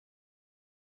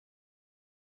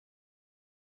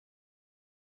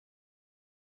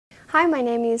Hi, my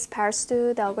name is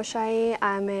Parastoo Delgoshaei.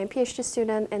 I'm a PhD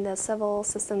student in the Civil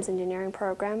Systems Engineering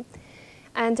program.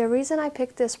 And the reason I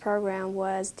picked this program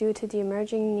was due to the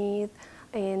emerging need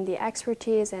in the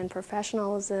expertise and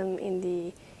professionalism in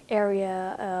the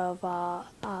area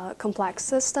of complex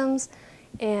systems.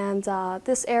 And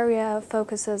this area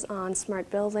focuses on smart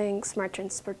buildings, smart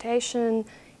transportation,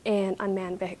 and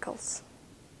unmanned vehicles.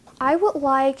 I would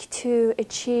like to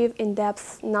achieve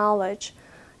in-depth knowledge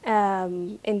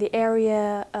in the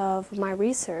area of my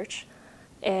research,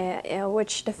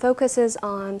 which the focus is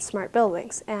on smart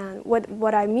buildings. And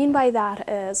what I mean by that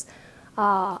is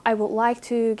I would like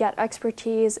to get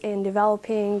expertise in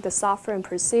developing the software and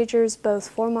procedures, both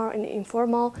formal and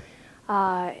informal,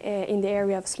 in the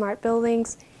area of smart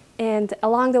buildings. And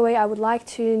along the way, I would like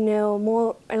to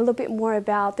know a little bit more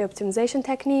about the optimization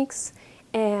techniques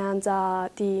and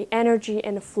the energy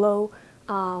and flow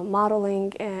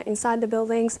modeling inside the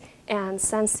buildings, and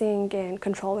sensing and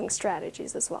controlling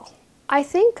strategies as well. I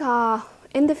think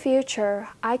in the future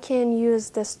I can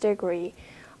use this degree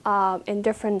in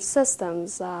different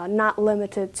systems, not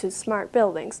limited to smart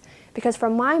buildings, because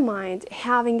from my mind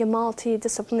having a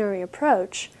multidisciplinary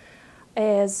approach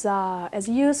is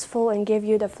useful and give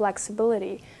you the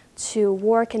flexibility to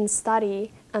work and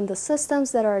study on the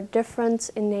systems that are different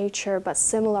in nature but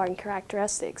similar in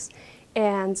characteristics.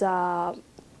 And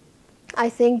I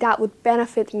think that would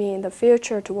benefit me in the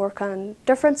future to work on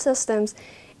different systems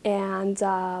and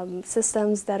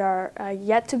systems that are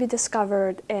yet to be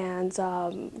discovered and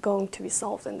going to be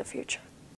solved in the future.